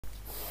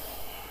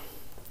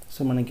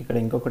So మనకి ఇక్కడ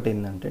ఇంకొకటి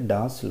ఏంటంటే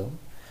డాస్లో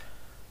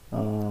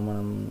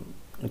మనం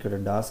ఇక్కడ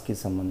డాస్కి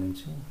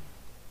సంబంధించి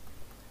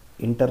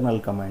ఇంటర్నల్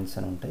కమాండ్స్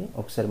అని ఉంటాయి.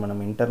 ఒకసారి మనం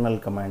ఇంటర్నల్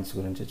కమాండ్స్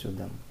గురించి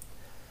చూద్దాం.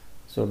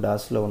 సో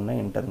డాస్లో ఉన్న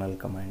ఇంటర్నల్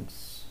కమాండ్స్,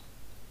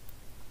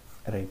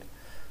 రైట్.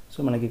 సో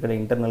మనకి ఇక్కడ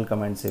ఇంటర్నల్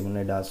కమాండ్స్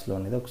ఏమున్నాయి డాస్లో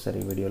అనేది ఒకసారి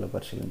ఈ వీడియోలో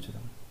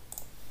పరిశీలించుదాం,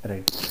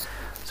 రైట్.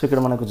 సో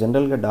ఇక్కడ మనకు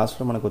జనరల్గా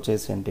డాస్లో మనకు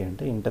వచ్చేసి ఏంటి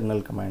అంటే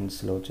ఇంటర్నల్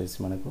కమాండ్స్లో వచ్చేసి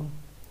మనకు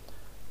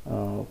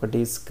ఒకటి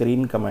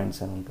స్క్రీన్ కమాండ్స్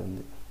అని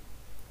ఉంటుంది.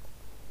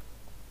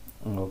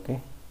 ఓకే,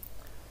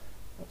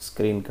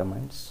 స్క్రీన్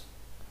కమాండ్స్,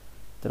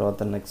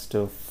 తర్వాత next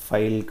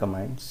file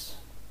commands,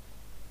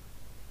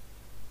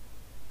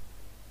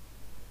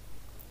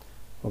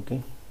 okay,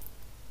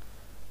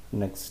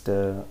 next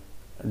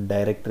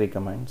directory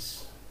commands,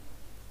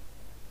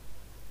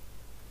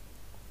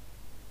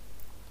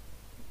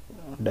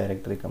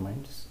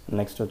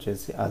 next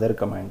వచ్చేసి అదర్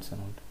కమాండ్స్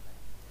అని ఉంటుంది.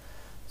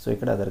 సో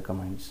ఇక్కడ అదర్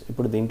కమాండ్స్.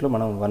 ఇప్పుడు దీంట్లో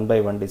మనం 1 by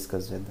 1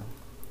 డిస్కస్ చేద్దాం.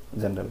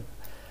 జనరల్గా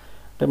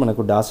అంటే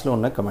మనకు డాస్లో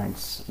ఉన్న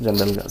కమాండ్స్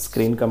జనరల్గా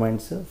screen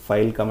commands,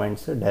 file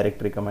commands,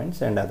 directory commands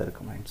and other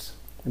commands.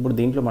 ఇప్పుడు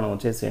దీంట్లో మనం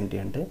వచ్చేసి ఏంటి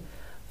అంటే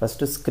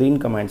ఫస్ట్ స్క్రీన్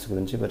కమాండ్స్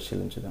గురించి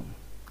పరిశీలించుదాం.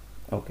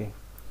 ఓకే,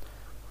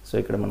 సో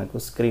ఇక్కడ మనకు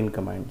screen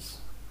commands,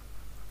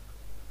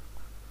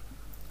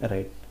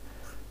 right.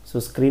 So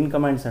screen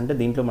commands అంటే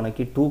దీంట్లో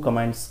మనకి 2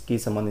 కమాండ్స్కి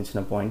సంబంధించిన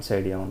పాయింట్స్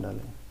ఐడియా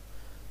ఉండాలి.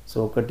 సో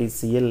ఒకటి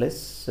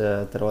CLS,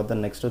 తర్వాత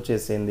నెక్స్ట్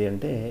వచ్చేసి ఏంటి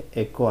అంటే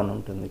ఎకో అని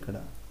ఉంటుంది ఇక్కడ.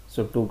 So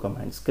 2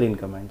 commands screen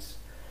commands.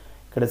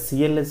 ఇక్కడ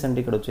CLS అంటే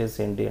ఇక్కడ వచ్చేసి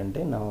ఏంటి అంటే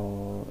నా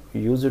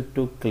use it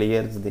to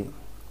clear the,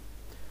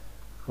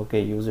 okay,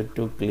 use it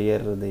to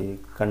clear the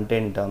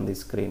content on the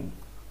screen.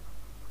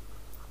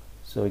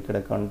 So ఇక్కడ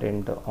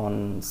కంటెంట్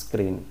ఆన్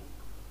స్క్రీన్,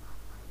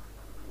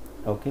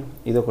 ఓకే,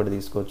 ఇది ఒకటి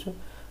తీసుకోవచ్చు.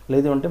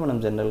 లేదు అంటే మనం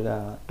జనరల్గా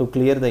to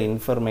clear the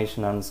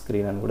information on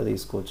screen అని కూడా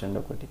తీసుకోవచ్చు అండి.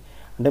 ఒకటి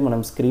అంటే మనం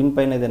స్క్రీన్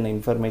పైన ఏదైనా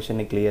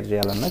ఇన్ఫర్మేషన్ని క్లియర్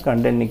చేయాలన్నా,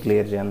 కంటెంట్ని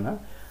క్లియర్ చేయాలన్నా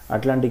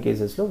అట్లాంటి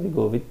కేసెస్లో we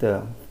go with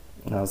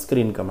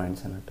screen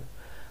commands అన్నట్టు.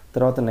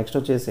 తర్వాత నెక్స్ట్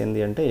వచ్చేసి ఏంటి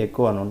అంటే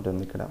ఎకో అని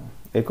ఉంటుంది ఇక్కడ.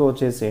 ఎకో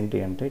వచ్చేసి ఏంటి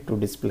అంటే to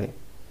display,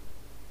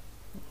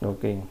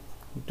 okay,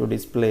 to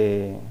display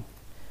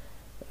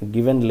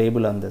given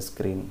label on the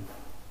screen,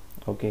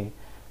 okay,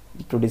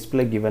 to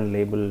display given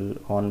label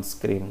on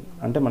screen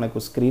అంటే మనకు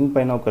స్క్రీన్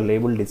పైన ఒక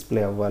లేబుల్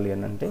డిస్ప్లే అవ్వాలి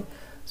అని అంటే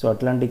సో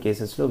అట్లాంటి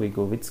కేసెస్లో we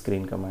go with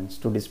screen commands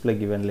to display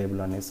given label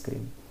on a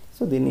screen.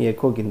 So దీన్ని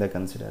ఎకో కింద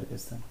కన్సిడర్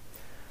చేస్తాం,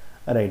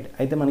 రైట్.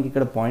 అయితే మనకి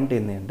ఇక్కడ పాయింట్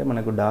ఏంటి అంటే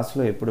మనకు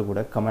డాస్లో ఎప్పుడు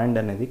కూడా కమాండ్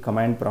అనేది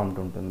కమాండ్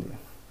ప్రాంప్ట్ ఉంటుంది.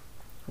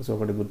 సో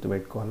ఒకటి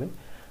గుర్తుపెట్టుకోవాలి,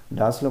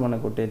 డాస్లో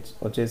మనకు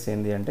వచ్చేసి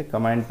ఏంటి అంటే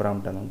కమాండ్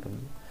ప్రాంప్ట్ అని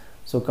ఉంటుంది.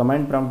 సో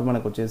కమాండ్ ప్రాంప్ట్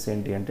మనకు వచ్చేసి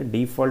ఏంటి అంటే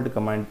డిఫాల్ట్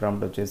కమాండ్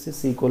ప్రాంప్ట్ వచ్చేసి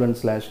C:\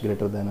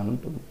 అని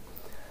ఉంటుంది.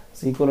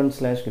 C:\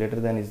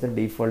 is the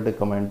default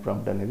command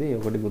prompt అనేది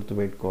ఒకటి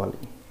గుర్తుపెట్టుకోవాలి,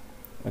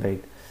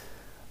 రైట్.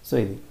 సో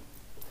ఇది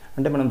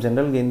అంటే మనం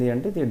జనరల్గా ఏంటి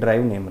అంటే ఇది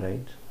drive name,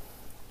 right.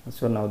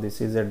 So now this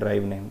is a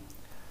drive name.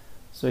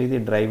 So ఇది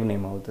డ్రైవ్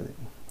నేమ్ అవుతుంది,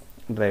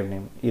 డ్రైవ్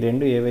నేమ్. ఈ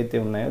రెండు ఏవైతే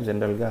ఉన్నాయో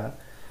జనరల్గా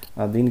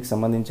దీనికి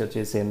సంబంధించి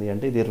వచ్చేసి ఏంటి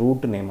అంటే ఇది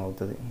రూట్ నేమ్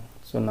అవుతుంది.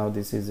 So now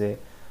this is a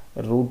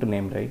route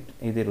name, right.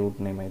 ఇది రూట్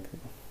నేమ్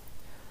అవుతుంది.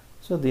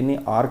 సో దీన్ని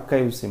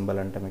ఆర్కైవ్ సింబల్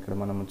అంటాం. ఇక్కడ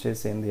మనం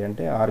వచ్చేసి ఏంటి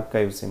అంటే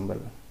ఆర్కైవ్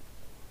సింబల్.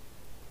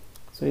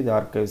 సో ఇది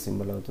ఆర్కైవ్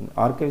సింబల్ అవుతుంది.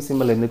 ఆర్కైవ్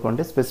సింబల్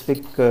ఎందుకంటే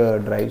స్పెసిఫిక్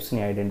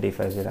డ్రైవ్స్ని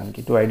ఐడెంటిఫై చేయడానికి,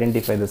 to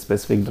identify the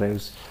specific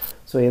drives.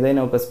 So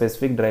ఏదైనా ఒక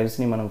స్పెసిఫిక్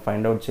డ్రైవ్స్ని మనం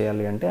ఫైండ్ అవుట్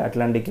చేయాలి అంటే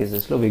అట్లాంటి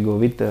కేసెస్లో we go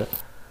with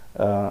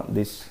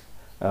this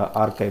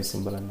archive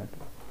symbol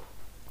అన్నట్టు.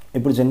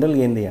 ఇప్పుడు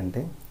జనరల్గా ఏంటి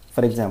అంటే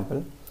ఫర్ ఎగ్జాంపుల్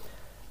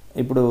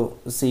ఇప్పుడు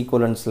C:\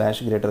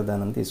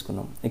 అని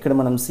తీసుకున్నాం. ఇక్కడ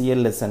మనం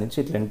CLS అని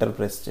ఇట్లా ఎంటర్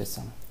ప్రెస్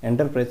చేస్తాం.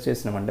 ఎంటర్ ప్రెస్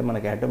చేసినామంటే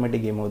మనకి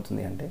ఆటోమేటిక్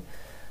ఏమవుతుంది అంటే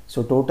సో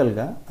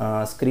టోటల్గా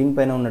స్క్రీన్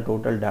పైన ఉన్న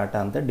టోటల్ డేటా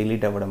అంతా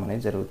డిలీట్ అవ్వడం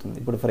అనేది జరుగుతుంది.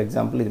 ఇప్పుడు ఫర్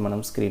ఎగ్జాంపుల్ ఇది మనం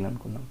స్క్రీన్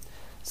అనుకున్నాం.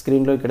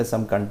 స్క్రీన్లో ఇక్కడ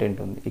సమ్ కంటెంట్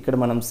ఉంది. ఇక్కడ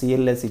మనం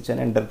CLS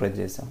ఇచ్చాను, ఎంటర్ ప్రెస్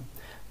చేసాం.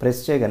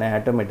 ప్రెస్ చేయగానే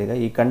ఆటోమేటిక్గా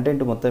ఈ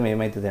కంటెంట్ మొత్తం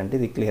ఏమవుతుంది అంటే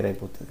ఇది క్లియర్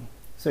అయిపోతుంది.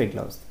 సో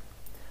ఇట్లా వస్తుంది,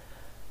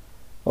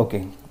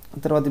 ఓకే.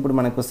 తర్వాత ఇప్పుడు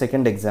మనకు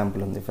సెకండ్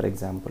ఎగ్జాంపుల్ ఉంది. ఫర్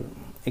ఎగ్జాంపుల్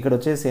ఇక్కడ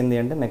వచ్చేసి ఏంటి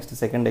అంటే నెక్స్ట్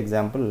సెకండ్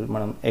ఎగ్జాంపుల్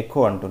మనం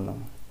ఎకో అంటున్నాం.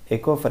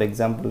 ఎకో ఫర్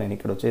ఎగ్జాంపుల్ నేను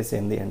ఇక్కడ వచ్చేసి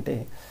ఏంటి అంటే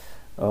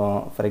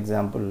ఫర్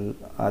ఎగ్జాంపుల్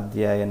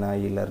అధ్యయన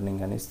ఈ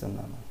లెర్నింగ్ అని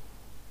ఇస్తున్నాను,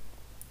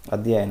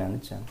 అధ్యయనాన్ని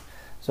ఇచ్చాను.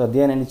 సో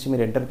అధ్యయనాన్ని ఇచ్చి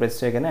మీరు ఎంటర్ ప్రెస్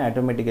చేయగానే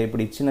ఆటోమేటిక్గా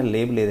ఇప్పుడు ఇచ్చిన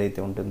లేబుల్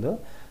ఏదైతే ఉంటుందో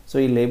సో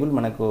ఈ లేబుల్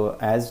మనకు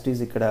యాజ్ ఇట్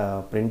ఈజ్ ఇక్కడ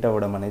ప్రింట్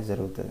అవ్వడం అనేది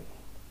జరుగుతుంది.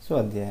 సో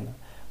అధ్యయనం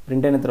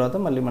ప్రింట్ అయిన తర్వాత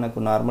మళ్ళీ మనకు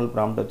నార్మల్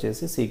ప్రాంప్ట్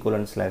వచ్చేసి C:\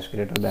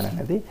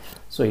 అనేది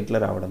సో ఇట్లా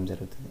రావడం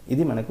జరుగుతుంది.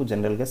 ఇది మనకు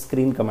జనరల్గా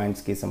స్క్రీన్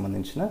కమాండ్స్కి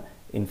సంబంధించిన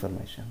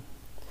ఇన్ఫర్మేషన్.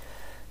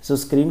 సో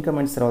స్క్రీన్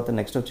కమాండ్స్ తర్వాత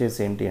నెక్స్ట్ వచ్చేసి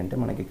ఏంటి అంటే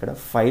మనకి ఇక్కడ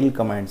ఫైల్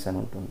కమాండ్స్ అని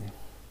ఉంటుంది,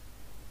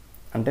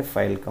 అంటే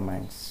ఫైల్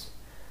కమాండ్స్,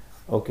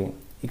 ఓకే.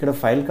 ఇక్కడ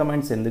ఫైల్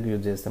కమాండ్స్ ఎందుకు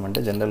యూజ్ చేస్తామంటే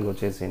జనరల్గా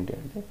వచ్చేసి ఏంటి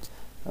అంటే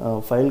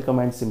ఫైల్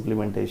కమాండ్స్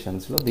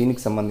ఇంప్లిమెంటేషన్స్లో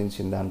దీనికి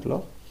సంబంధించిన దాంట్లో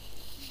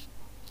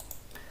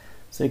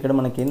సో ఇక్కడ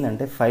మనకి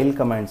ఏంటంటే ఫైల్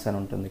కమాండ్స్ అని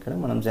ఉంటుంది. ఇక్కడ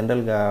మనం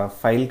జనరల్గా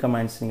ఫైల్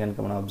కమాండ్స్ని కనుక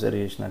మనం అబ్జర్వ్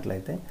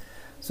చేసినట్లయితే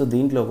సో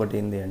దీంట్లో ఒకటి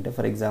ఏంటి అంటే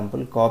ఫర్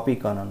ఎగ్జాంపుల్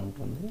కాపీకాన్ అని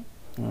ఉంటుంది.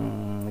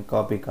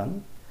 కాపీకాన్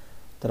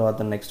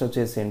తర్వాత నెక్స్ట్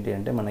వచ్చేసి ఏంటి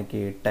అంటే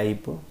మనకి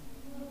టైప్,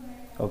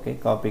 ఓకే,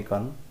 కాపీ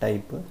కాన్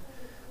టైప్.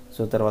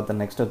 సో తర్వాత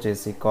నెక్స్ట్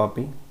వచ్చేసి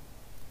copy.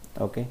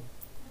 Okay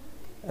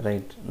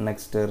right,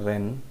 next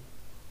రెన్,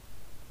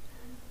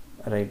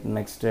 right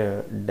next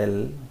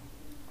del.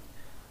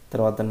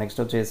 తర్వాత నెక్స్ట్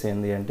వచ్చేసి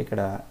ఏంటి అంటే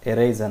ఇక్కడ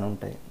ఎరైజ్ అని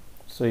ఉంటాయి.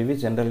 సో ఇవి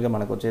జనరల్గా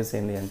మనకు వచ్చేసి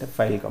ఏంటి అంటే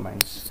file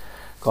commands.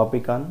 Copy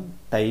can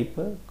type,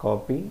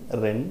 copy,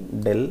 రెన్,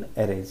 del,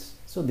 arise.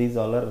 So these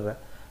all are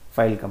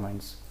file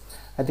commands.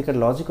 అయితే ఇక్కడ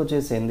లాజిక్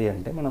వచ్చేసి ఏంటి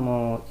అంటే మనము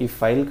ఈ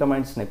ఫైల్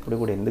కమాండ్స్ని ఎప్పుడు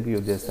కూడా ఎందుకు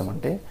యూజ్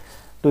చేస్తామంటే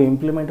to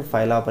implement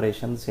file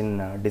operations in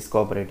disc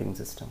operating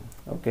system.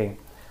 Okay,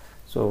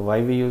 so why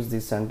we use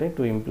this అంటే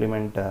to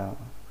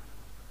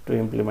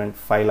implement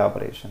file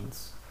operations,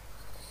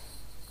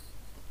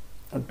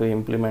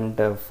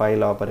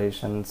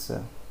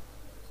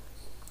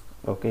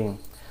 okay,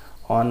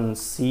 on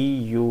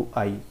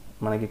CUI.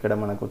 మనకి ఇక్కడ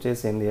మనకు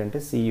వచ్చేసి ఏంటి అంటే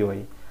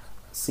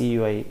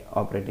CUI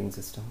operating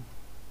system,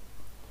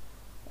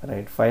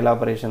 right, file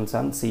operations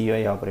on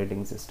CUI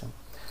operating system.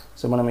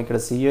 So మనం ఇక్కడ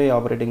CUI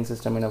operating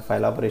system అయిన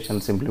ఫైల్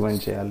ఆపరేషన్స్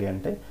ఇంప్లిమెంట్ చేయాలి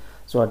అంటే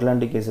సో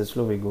అట్లాంటి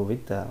కేసెస్లో we go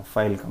with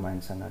file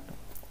commands అన్నట్టు.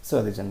 సో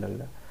అది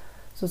జనరల్గా.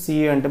 సో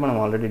CUI అంటే మనం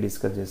ఆల్రెడీ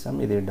డిస్కస్ చేసాం,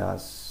 ఇది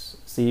డాస్.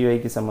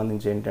 CUIకి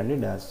సంబంధించి ఏంటంటే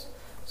డాస్.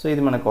 సో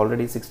ఇది మనకు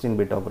ఆల్రెడీ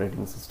 16-bit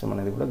ఆపరేటింగ్ సిస్టమ్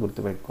అనేది కూడా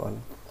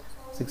గుర్తుపెట్టుకోవాలి.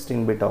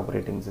 16-bit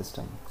ఆపరేటింగ్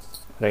సిస్టమ్,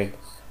 రైట్,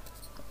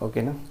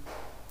 ఓకేనా.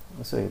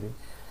 సో ఇది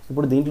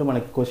ఇప్పుడు దీంట్లో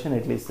మనకి క్వశ్చన్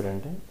ఎట్లా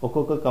ఇస్తారంటే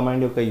ఒక్కొక్క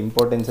కమాండ్ యొక్క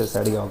ఇంపార్టెన్సెస్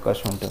అడిగే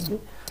అవకాశం ఉంటుంది.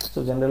 సో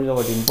జనరల్గా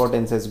వాటి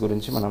ఇంపార్టెన్సెస్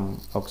గురించి మనం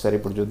ఒకసారి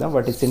ఇప్పుడు చూద్దాం.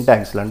 వాటి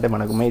సింటాక్స్లు అంటే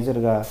మనకు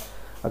మేజర్గా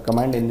ఆ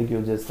కమాండ్ ఎందుకు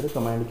యూజ్ చేస్తారు,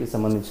 కమాండ్కి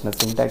సంబంధించిన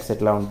సింటాక్స్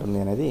ఎట్లా ఉంటుంది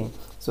అనేది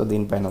సో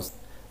దీనిపైన వస్తుంది.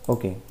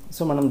 ఓకే,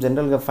 సో మనం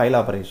జనరల్గా ఫైల్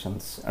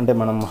ఆపరేషన్స్ అంటే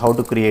మనం హౌ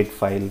టు క్రియేట్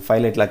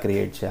ఫైల్ ఎట్లా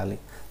క్రియేట్ చేయాలి,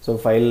 సో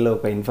ఫైల్లో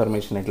ఒక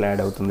ఇన్ఫర్మేషన్ ఎట్లా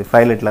యాడ్ అవుతుంది,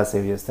 ఫైల్ ఎట్లా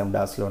సేవ్ చేస్తాం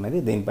డాస్లో అనేది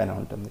దీనిపైన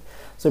ఉంటుంది.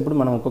 సో ఇప్పుడు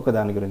మనం ఒక్కొక్క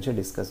దాని గురించి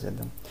డిస్కస్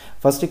చేద్దాం.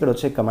 ఫస్ట్ ఇక్కడ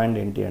వచ్చే కమాండ్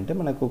ఏంటి అంటే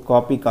మనకు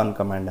కాపీ కాన్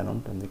కమాండ్ అని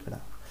ఉంటుంది ఇక్కడ.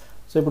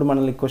 సో ఇప్పుడు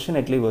మనల్ని క్వశ్చన్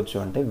ఎట్లా ఇవ్వచ్చు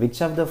అంటే which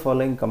of the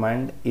following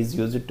command is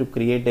used to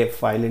create a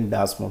file in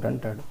DOS mode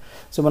అంటాడు.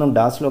 సో మనం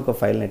డాస్లో ఒక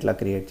ఫైల్ని ఎట్లా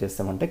క్రియేట్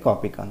చేస్తామంటే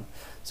కాపీ కాన్.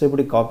 సో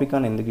ఇప్పుడు ఈ కాపీ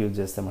కాన్ ఎందుకు యూజ్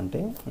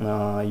చేస్తామంటే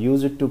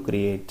used to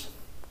create,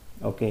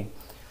 okay,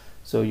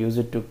 so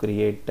used to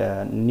create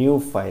new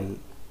file.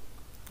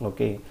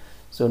 Okay,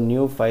 so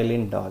new file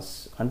in DOS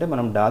అంటే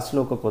మనం డాస్లో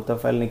ఒక కొత్త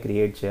ఫైల్ని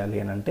క్రియేట్ చేయాలి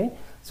అని అంటే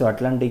సో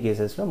అట్లాంటి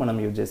కేసెస్లో మనం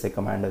యూజ్ చేసే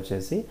కమాండ్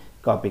వచ్చేసి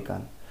కాపీ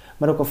కాన్.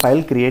 మరి ఒక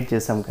ఫైల్ క్రియేట్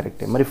చేసాం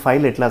కరెక్టే, మరి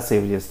ఫైల్ ఎట్లా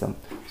సేవ్ చేస్తాం,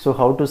 so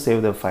how to save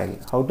the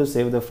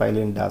file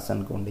in DOS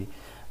అనుకోండి.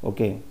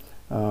 Okay,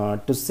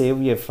 to save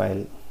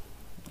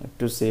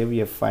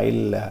a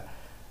file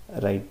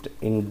right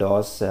in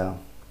DOS.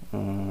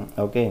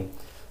 Okay,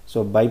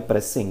 so by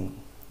pressing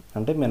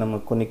అంటే మనం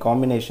కొన్ని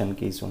కాంబినేషన్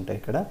కీస్ ఉంటాయి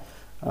ఇక్కడ.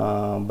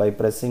 బై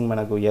ప్రెస్సింగ్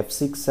మనకు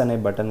F6 అనే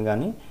బటన్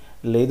కానీ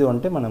లేదు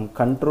అంటే మనం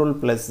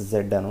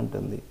Ctrl+Z అని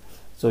ఉంటుంది.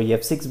 సో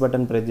F6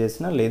 బటన్ ప్రెస్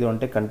చేసినా లేదు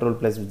అంటే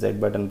Ctrl+Z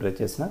బటన్ ప్రెస్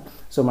చేసినా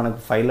సో మనకు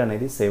ఫైల్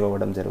అనేది సేవ్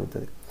అవ్వడం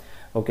జరుగుతుంది.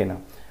 ఓకేనా,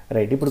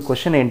 రైట్. ఇప్పుడు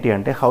క్వశ్చన్ ఏంటి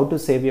అంటే how to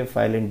save a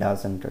file in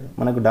DOS అంటాడు.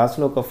 మనకు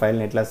డాస్లో ఒక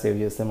ఫైల్ని ఎట్లా సేవ్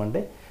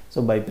చేస్తామంటే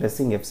so by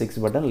pressing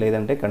F6 button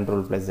లేదంటే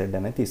Ctrl+Z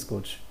అనేది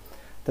తీసుకోవచ్చు.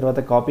 తర్వాత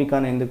కాపీ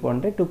కాన్ ఎందుకు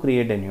అంటే to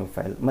create a new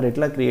file. మరి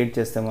ఎట్లా క్రియేట్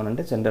చేస్తాము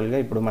అంటే జనరల్గా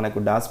ఇప్పుడు మనకు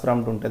డాస్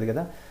ప్రాంప్ట్ ఉంటుంది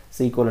కదా,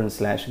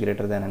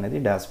 C:\/ అనేది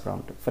డాస్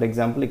ప్రాంప్ట్. ఫర్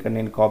ఎగ్జాంపుల్ ఇక్కడ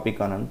నేను కాపీ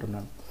కాన్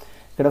అంటున్నాను,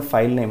 ఇక్కడ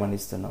ఫైల్ నేమ్ అని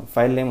ఇస్తున్నాం.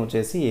 ఫైల్ నేమ్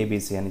వచ్చేసి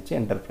ABC అని ఇచ్చి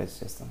ఎంటర్ ప్రెస్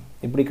చేస్తాం.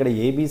 ఇప్పుడు ఇక్కడ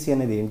ABC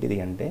అనేది ఏంటిది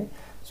అంటే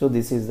so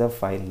this is the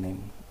file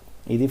name,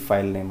 ఇది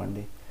ఫైల్ నేమ్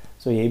అండి.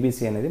 సో ABC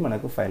అనేది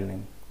మనకు ఫైల్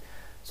నేమ్.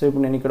 సో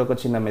ఇప్పుడు నేను ఇక్కడ ఒక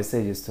చిన్న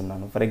మెసేజ్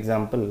ఇస్తున్నాను. ఫర్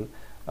ఎగ్జాంపుల్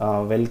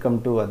వెల్కమ్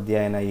టు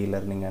అధ్యయన ఈ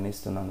లెర్నింగ్ అని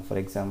ఇస్తున్నాను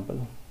for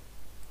example.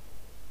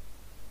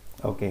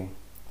 Okay,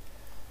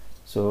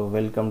 so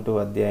welcome to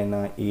అధ్యయన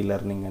ఈ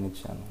లెర్నింగ్ అని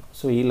ఇచ్చాను.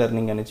 సో ఈ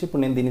లెర్నింగ్ అని ఇచ్చి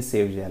ఇప్పుడు నేను దీన్ని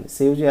సేవ్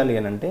చేయాలి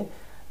అని అంటే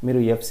మీరు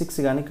F6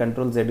 కానీ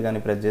Ctrl+Z కానీ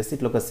ప్రెస్ చేస్తే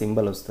ఇట్లా ఒక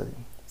సింబల్ వస్తుంది.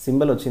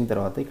 సింబల్ వచ్చిన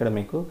తర్వాత ఇక్కడ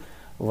మీకు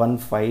వన్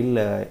ఫైల్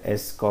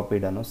ఎస్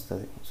కాపీడ్ అని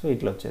వస్తుంది. సో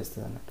ఇట్లా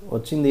వచ్చేస్తుంది అన్నట్టు.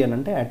 వచ్చింది అని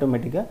అంటే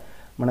ఆటోమేటిక్గా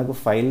మనకు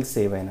ఫైల్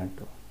సేవ్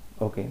అయినట్టు.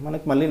 ఓకే,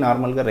 మనకు మళ్ళీ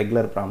నార్మల్గా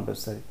రెగ్యులర్ ప్రాంప్ట్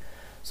వస్తుంది.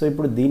 సో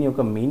ఇప్పుడు దీని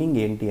యొక్క మీనింగ్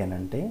ఏంటి అని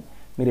అంటే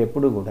మీరు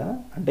ఎప్పుడు కూడా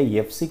అంటే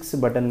F6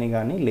 బటన్ని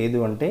కానీ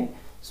లేదు అంటే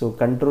సో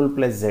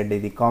Ctrl+Z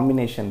ఇది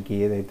కాంబినేషన్ కీ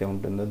ఏదైతే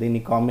ఉంటుందో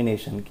దీన్ని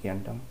కాంబినేషన్ కీ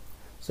అంటాం.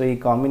 సో ఈ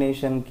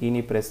కాంబినేషన్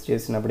కీని ప్రెస్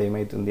చేసినప్పుడు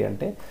ఏమవుతుంది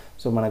అంటే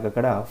సో మనకు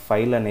అక్కడ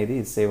ఫైల్ అనేది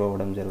సేవ్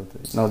అవ్వడం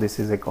జరుగుతుంది. Now this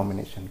is a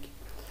combination key.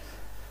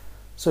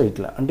 So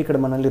ఇట్లా అంటే ఇక్కడ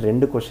మనల్ని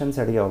రెండు క్వశ్చన్స్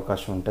అడిగే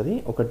అవకాశం ఉంటుంది.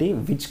 ఒకటి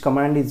which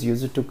command is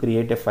used to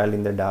create a file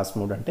in the DOS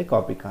mode అంటే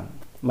కాపీ కాన్.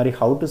 మరి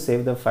how to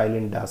save the file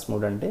in DOS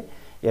mode అంటే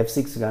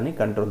F6 కానీ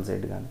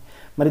Ctrl+Z కానీ.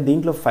 మరి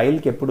దీంట్లో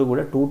ఫైల్కి ఎప్పుడు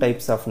కూడా 2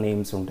 types ఆఫ్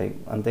నేమ్స్ ఉంటాయి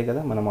అంతే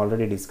కదా, మనం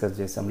ఆల్రెడీ డిస్కస్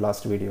చేసాం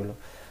లాస్ట్ వీడియోలో.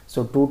 So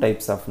 2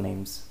 types of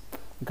names.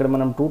 ఇక్కడ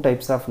మనం 2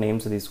 types ఆఫ్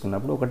నేమ్స్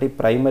తీసుకున్నప్పుడు ఒకటి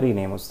ప్రైమరీ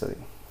నేమ్ వస్తుంది,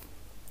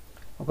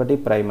 ఒకటి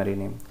ప్రైమరీ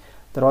నేమ్.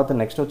 తర్వాత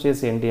నెక్స్ట్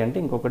వచ్చేసి ఏంటి అంటే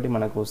ఇంకొకటి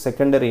మనకు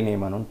సెకండరీ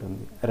నేమ్ అని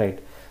ఉంటుంది,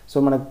 రైట్. సో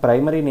మనకు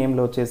ప్రైమరీ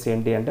నేమ్లో వచ్చేసి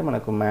ఏంటి అంటే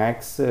మనకు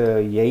మ్యాక్స్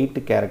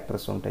 8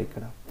 క్యారెక్టర్స్ ఉంటాయి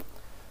ఇక్కడ,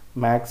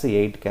 మ్యాక్స్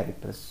 8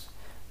 క్యారెక్టర్స్.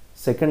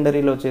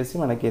 సెకండరీలో వచ్చేసి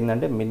మనకి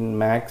ఏంటంటే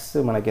మ్యాక్స్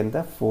మనకి ఎంత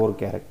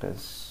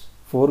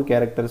 4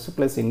 characters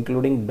plus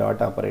including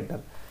dot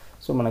operator.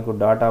 So మనకు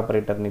డాట్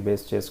ఆపరేటర్ని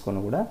బేస్ చేసుకొని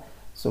కూడా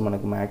సో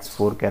మనకు మ్యాక్స్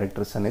 4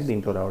 క్యారెక్టర్స్ అనేది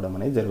దీంట్లో రావడం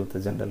అనేది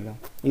జరుగుతుంది జనరల్గా.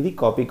 ఇది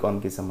కాపీ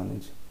కాన్కి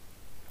సంబంధించి.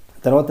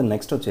 తర్వాత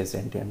నెక్స్ట్ వచ్చేసి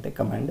ఏంటి అంటే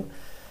కమాండ్.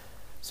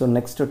 సో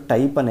నెక్స్ట్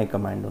టైప్ అనే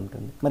కమాండ్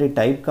ఉంటుంది. మరి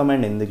టైప్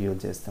కమాండ్ ఎందుకు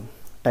యూజ్ చేస్తాం?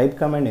 టైప్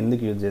కమాండ్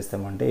ఎందుకు యూజ్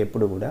చేస్తాం అంటే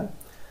ఎప్పుడు కూడా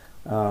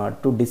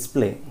to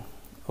display,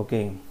 okay,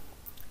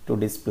 to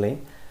display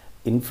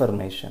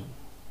information,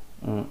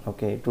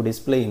 okay, to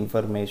display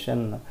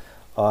information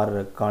are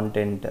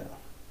content,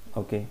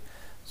 okay,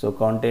 so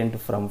content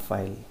from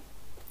file.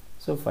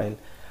 So file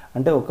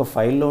అంటే ఒక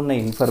ఫైల్లో ఉన్న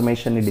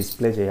ఇన్ఫర్మేషన్ని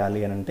డిస్ప్లే చేయాలి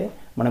అని అంటే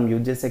మనం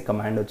యూజ్ చేసే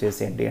కమాండ్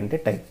వచ్చేసి ఏంటి అంటే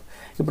టైప్.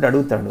 ఇప్పుడు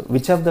అడుగుతాడు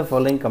which of the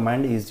following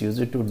command is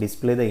used to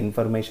display the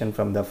information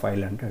from the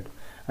file అంటాడు.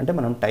 అంటే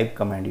మనం టైప్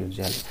కమాండ్ యూజ్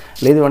చేయాలి.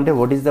 లేదు అంటే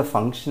what is the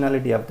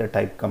functionality of the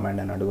type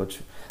command అని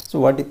అడగొచ్చు. సో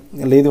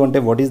లేదు అంటే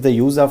what is the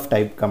use of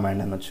type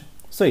command అనొచ్చు.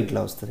 సో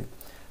ఇట్లా వస్తుంది.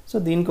 సో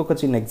దీనికి ఒక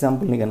చిన్న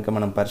ఎగ్జాంపుల్ని కనుక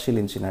మనం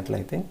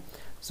పరిశీలించినట్లయితే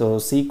so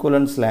C:/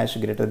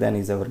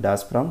 is our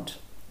DOS prompt,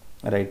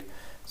 right.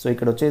 So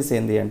ఇక్కడ వచ్చేసి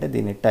ఏంటి అంటే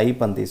దీన్ని టైప్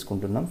అని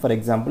తీసుకుంటున్నాం. ఫర్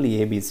ఎగ్జాంపుల్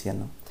ఏబీసీ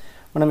అన్నాం.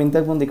 మనం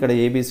ఇంతకుముందు ఇక్కడ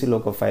ఏబీసీలో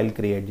ఒక ఫైల్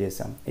క్రియేట్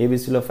చేసాం.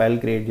 ఏబీసీలో ఫైల్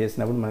క్రియేట్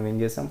చేసినప్పుడు మనం ఏం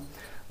చేసాం,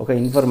 ఒక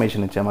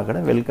ఇన్ఫర్మేషన్ ఇచ్చాము అక్కడ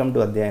వెల్కమ్ టు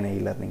అధ్యయన ఈ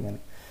లెర్నింగ్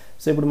అని.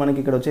 సో ఇప్పుడు మనకి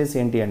ఇక్కడ వచ్చేసి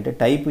ఏంటి అంటే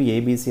టైప్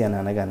ఏబీసీ అని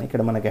అనగానే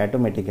ఇక్కడ మనకి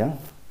ఆటోమేటిక్గా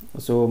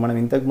సో మనం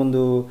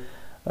ఇంతకుముందు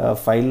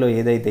ఫైల్లో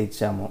ఏదైతే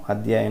ఇచ్చామో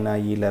అధ్యయన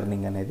ఈ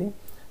లెర్నింగ్ అనేది,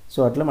 సో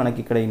అట్లా మనకి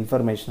ఇక్కడ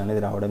ఇన్ఫర్మేషన్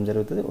అనేది రావడం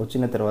జరుగుతుంది.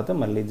 వచ్చిన తర్వాత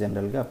మళ్ళీ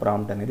జనరల్గా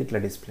ప్రాంప్ట్ అనేది ఇట్లా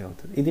డిస్ప్లే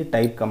అవుతుంది. ఇది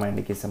టైప్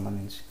కమాండ్కి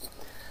సంబంధించి.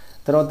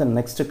 తర్వాత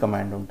నెక్స్ట్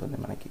కమాండ్ ఉంటుంది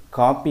మనకి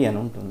కాపీ అని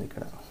ఉంటుంది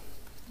ఇక్కడ.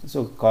 So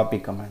copy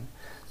command.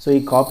 సో ఈ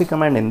కాపీ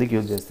కమాండ్ ఎందుకు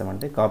యూజ్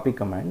చేస్తామంటే copy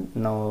command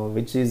now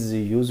which is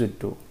used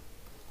to,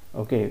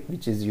 okay,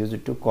 which is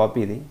used to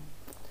copy the,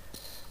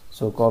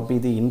 so copy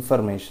the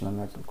information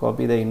అన్నట్టు,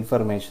 కాపీ ద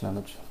ఇన్ఫర్మేషన్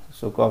అనొచ్చు.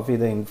 So copy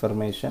the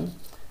information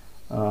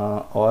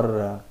are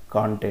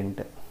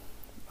content,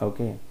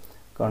 okay,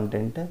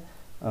 content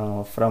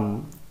from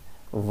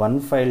one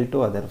file to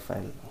other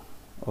file,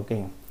 okay,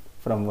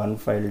 from one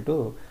file to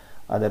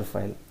other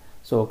file.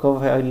 So ఒక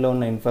ఫైల్లో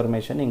ఉన్న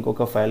information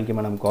ఇంకొక ఫైల్కి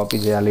మనం copy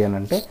చేయాలి అని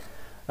అంటే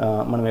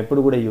మనం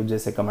ఎప్పుడు కూడా యూజ్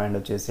చేసే కమాండ్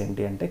వచ్చేసి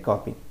ఏంటి అంటే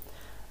కాపీ.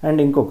 అండ్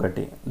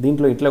ఇంకొకటి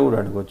దీంట్లో ఇట్లా కూడా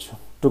అడగవచ్చు,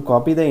 to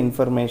copy the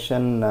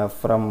information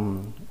from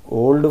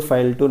old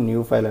file to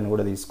new file అని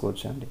కూడా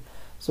తీసుకోవచ్చు అండి.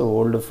 So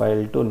old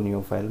file to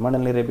new file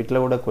మనల్ని రేపు ఇట్లా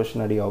కూడా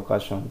క్వశ్చన్ అడిగే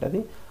అవకాశం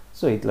ఉంటుంది.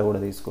 సో ఇట్లా కూడా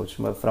తీసుకోవచ్చు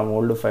మరి from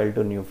old file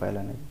to new file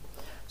అనేది.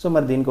 సో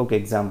మరి దీనికి ఒక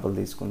ఎగ్జాంపుల్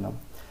తీసుకుందాం.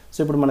 సో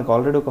ఇప్పుడు మనకు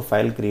ఆల్రెడీ ఒక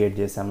ఫైల్ క్రియేట్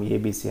చేసాం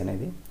ఏబీసీ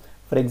అనేది.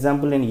 ఫర్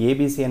ఎగ్జాంపుల్ నేను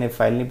ఏబీసీ అనే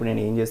ఫైల్ని ఇప్పుడు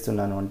నేను ఏం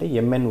చేస్తున్నాను అంటే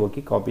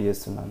ఎంఎన్ఓకి కాపీ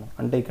చేస్తున్నాను.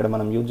 అంటే ఇక్కడ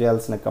మనం యూజ్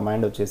చేయాల్సిన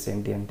కమాండ్ వచ్చేసి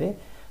ఏంటి అంటే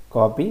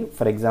copy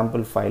for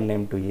example file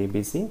name to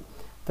ABC.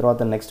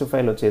 తర్వాత నెక్స్ట్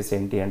ఫైల్ వచ్చేసి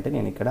ఏంటి అంటే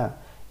నేను ఇక్కడ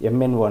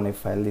ఎంఎన్ఓ అనే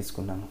ఫైల్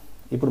తీసుకున్నాను.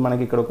 ఇప్పుడు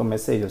మనకి ఇక్కడ ఒక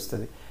మెసేజ్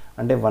వస్తుంది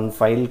అంటే వన్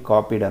ఫైల్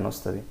కాపీడ్ అని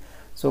వస్తుంది.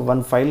 సో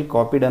వన్ ఫైల్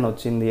కాపీడ్ అని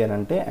వచ్చింది అని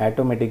అంటే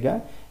ఆటోమేటిక్గా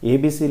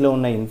ఏబీసీలో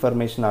ఉన్న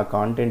ఇన్ఫర్మేషన్ ఆ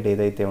కాంటెంట్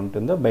ఏదైతే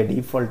ఉంటుందో బై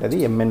డిఫాల్ట్ అది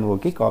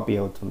ఎంఎన్ఓకి కాపీ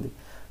అవుతుంది.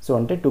 సో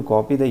అంటే to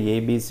copy the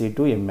ABC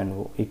to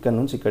MNO, ఇక్కడ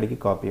నుంచి ఇక్కడికి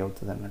కాపీ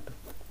అవుతుంది అన్నట్టు.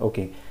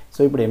 ఓకే, సో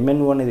ఇప్పుడు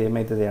ఎంఎన్ఓ అనేది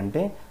ఏమవుతుంది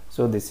అంటే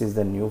so this is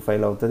the new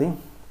file అవుతుంది.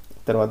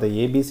 తర్వాత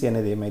ఏబీసీ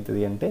అనేది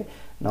ఏమవుతుంది అంటే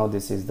now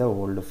this is the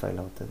old file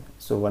అవుతుంది.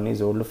 So one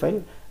is old file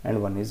and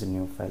one is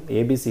new file.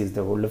 ABC is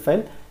the old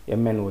file,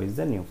 MNO is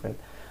the new file.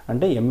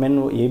 అంటే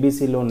MNO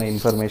ఏబీసీలో ఉన్న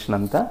information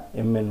అంతా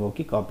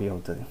ఎంఎన్ఓకి copy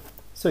అవుతుంది.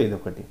 సో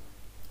ఇదొకటి.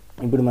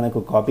 ఇప్పుడు మనకు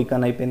కాపీ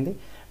కాన్ అయిపోయింది,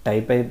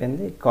 type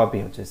అయిపోయింది, కాపీ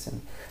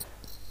వచ్చేసింది.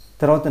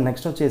 తర్వాత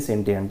నెక్స్ట్ వచ్చేసి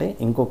ఏంటి అంటే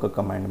ఇంకొక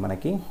కమాండ్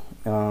మనకి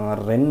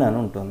రెన్ అని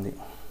ఉంటుంది.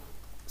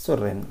 సో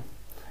రెన్,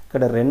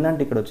 ఇక్కడ రెన్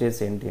అంటే ఇక్కడ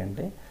వచ్చేసి ఏంటి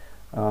అంటే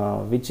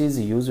which is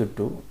used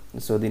to,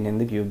 so దీన్ని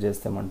ఎందుకు యూజ్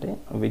చేస్తామంటే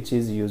which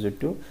is used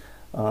to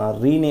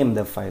rename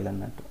the file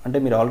అన్నట్టు. అంటే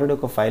మీరు ఆల్రెడీ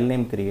ఒక ఫైల్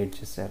నేమ్ క్రియేట్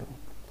చేశారు.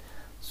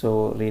 సో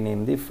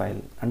రీనేమ్ ది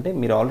ఫైల్ అంటే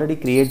మీరు ఆల్రెడీ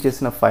క్రియేట్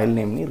చేసిన ఫైల్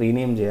నేమ్ని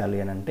రీనేమ్ చేయాలి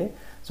అని అంటే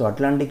సో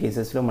అట్లాంటి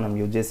కేసెస్లో మనం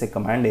యూజ్ చేసే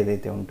కమాండ్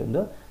ఏదైతే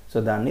ఉంటుందో సో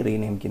దాన్ని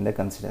రీనేమ్ కింద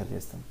కన్సిడర్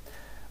చేస్తాం.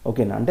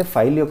 ఓకేనా, అంటే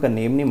ఫైల్ యొక్క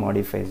నేమ్ని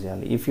మాడిఫై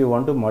చేయాలి. If you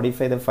want to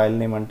modify the file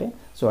name అంటే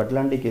సో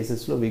అట్లాంటి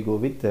కేసెస్లో వి గో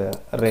విత్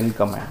రెన్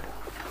కమాండ్.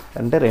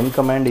 అంటే రెన్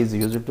command is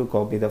used to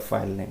copy the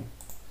file name.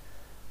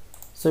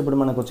 So ఇప్పుడు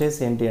మనకు వచ్చేసి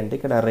ఏంటి అంటే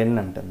ఇక్కడ రెన్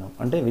అంటున్నాం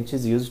అంటే which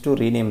is use to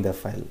rename the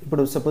file.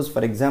 ఇప్పుడు సపోజ్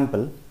ఫర్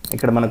ఎగ్జాంపుల్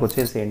ఇక్కడ మనకు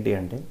వచ్చేసి ఏంటి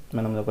అంటే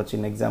మనం ఒక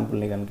చిన్న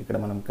ఎగ్జాంపుల్ని కనుక ఇక్కడ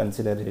మనం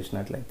కన్సిడర్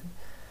చేసినట్లయితే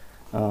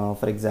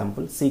ఫర్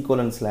ఎగ్జాంపుల్ C:/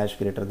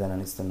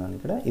 అని ఇస్తున్నాను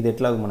ఇక్కడ. ఇది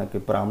ఎట్లా మనకి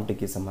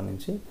ప్రాంప్ట్కి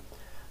సంబంధించి.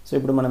 సో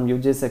ఇప్పుడు మనం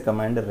యూజ్ చేసే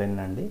కమాండ్ రెన్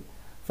అండి.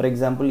 ఫర్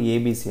ఎగ్జాంపుల్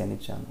ఏబీసీ అని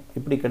ఇచ్చాను.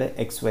 ఇప్పుడు ఇక్కడ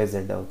XYZ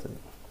అవుతుంది.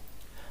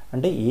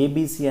 అంటే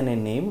ఏబీసీ అనే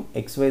నేమ్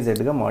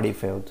XYZగా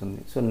మాడిఫై అవుతుంది.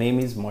 So name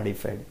is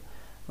modified.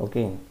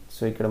 Okay,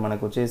 so ఇక్కడ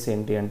మనకు వచ్చేసి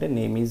ఏంటి అంటే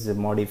నేమ్ ఈజ్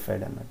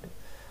మాడిఫైడ్ అన్నట్టు.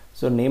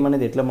 సో నేమ్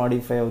అనేది ఎట్లా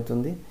మాడిఫై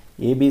అవుతుంది,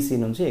 ఏబీసీ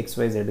నుంచి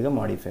XYZగా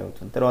మాడిఫై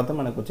అవుతుంది. తర్వాత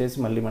మనకు వచ్చేసి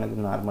మళ్ళీ మనకు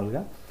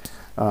నార్మల్గా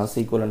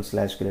C:/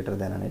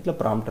 అని ఇట్లా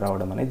ప్రాంప్ట్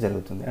రావడం అనేది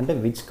జరుగుతుంది. అంటే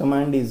which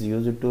command is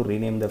used to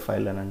rename the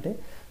file అని అంటే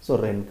so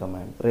రెన్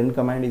command. రెన్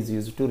command is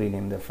used to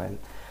rename the file.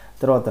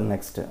 తర్వాత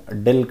నెక్స్ట్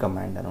డెల్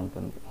కమాండ్ అని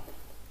ఉంటుంది.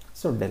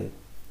 సో డెల్,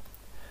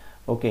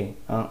 ఓకే,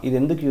 ఇది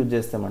ఎందుకు యూజ్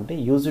చేస్తామంటే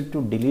use it to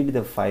delete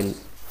the file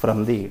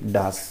from the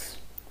dais.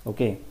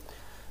 Okay,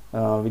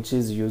 which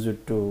is use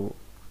it to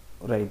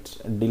right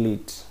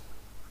delete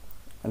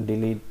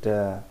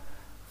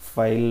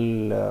file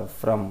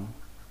from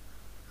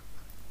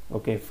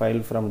okay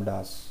file from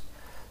DOS.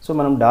 So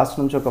మనం DOS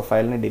నుంచి ఒక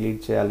ఫైల్ని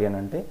delete చేయాలి అని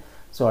అంటే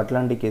సో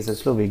అట్లాంటి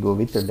కేసెస్లో we go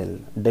with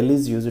del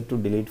is used to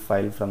delete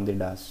file from the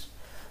dais.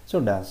 So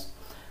DOS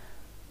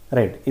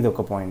right, ఇది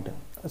ఒక పాయింట్.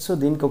 సో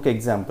దీనికి ఒక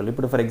ఎగ్జాంపుల్,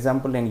 ఇప్పుడు ఫర్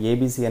ఎగ్జాంపుల్ నేను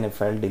ఏబీసీ అనే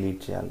ఫైల్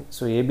డిలీట్ చేయాలి.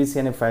 సో ఏబీసీ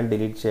అనే ఫైల్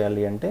డిలీట్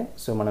చేయాలి అంటే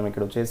సో మనం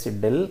ఇక్కడ వచ్చేసి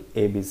డెల్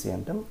ఏబీసీ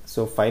అంటాం. సో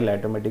ఫైల్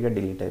ఆటోమేటిక్గా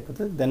డిలీట్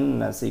అయిపోతుంది. దెన్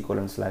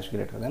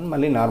C:\\,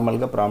 మళ్ళీ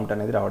నార్మల్గా ప్రాంప్ట్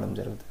అనేది రావడం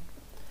జరుగుతుంది.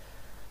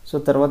 సో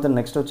తర్వాత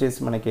నెక్స్ట్ వచ్చేసి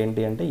మనకి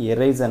ఏంటి అంటే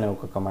ఎరైజ్ అనే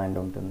ఒక కమాండ్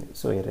ఉంటుంది.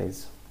 So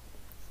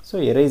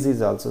arise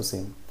is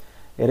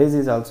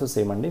also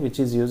same అండి, which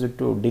is used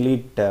to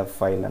delete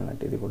file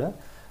అన్నట్టు ఇది కూడా.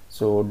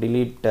 So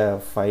delete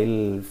file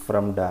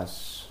from DOS.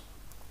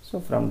 So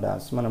from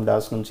DOS మనం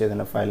డాస్ నుంచి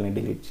ఏదైనా ఫైల్ని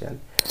డిలీట్ చేయాలి,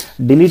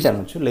 డిలీట్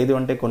అనొచ్చు. లేదు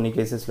అంటే కొన్ని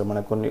కేసెస్లో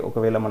మనకు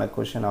ఒకవేళ మన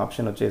క్వశ్చన్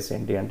ఆప్షన్ వచ్చేసి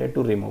ఏంటి అంటే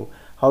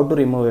how to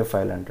remove A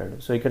file అంటాడు.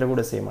 సో ఇక్కడ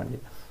కూడా సేమ్ అండి.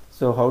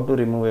 So how to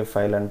remove A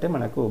file అంటే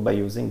మనకు బై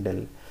యూజింగ్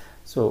డెల్.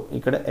 సో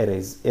ఇక్కడ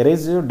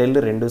ఎరైజ్ డెల్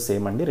రెండు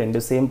సేమ్ అండి, రెండు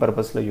సేమ్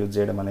పర్పస్లో యూజ్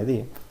చేయడం అనేది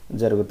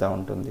జరుగుతూ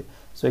ఉంటుంది.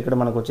 సో ఇక్కడ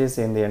మనకు వచ్చేసి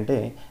ఏంటి అంటే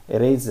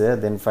arise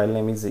then file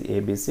name is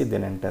ABC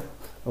then enter.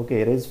 Okay,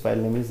 arise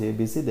file name is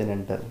ABC then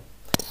enter.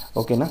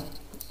 ఓకేనా,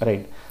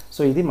 రైట్.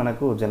 సో ఇది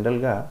మనకు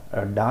జనరల్గా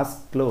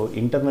డాస్క్లో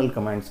ఇంటర్నల్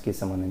కమాండ్స్కి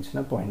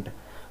సంబంధించిన పాయింట్.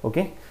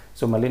 ఓకే,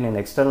 సో మళ్ళీ నేను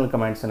ఎక్స్టర్నల్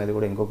కమాండ్స్ అనేది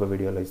కూడా ఇంకొక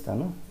వీడియోలో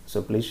ఇస్తాను. So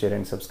please share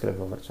and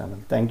subscribe our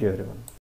channel. Thank you everyone.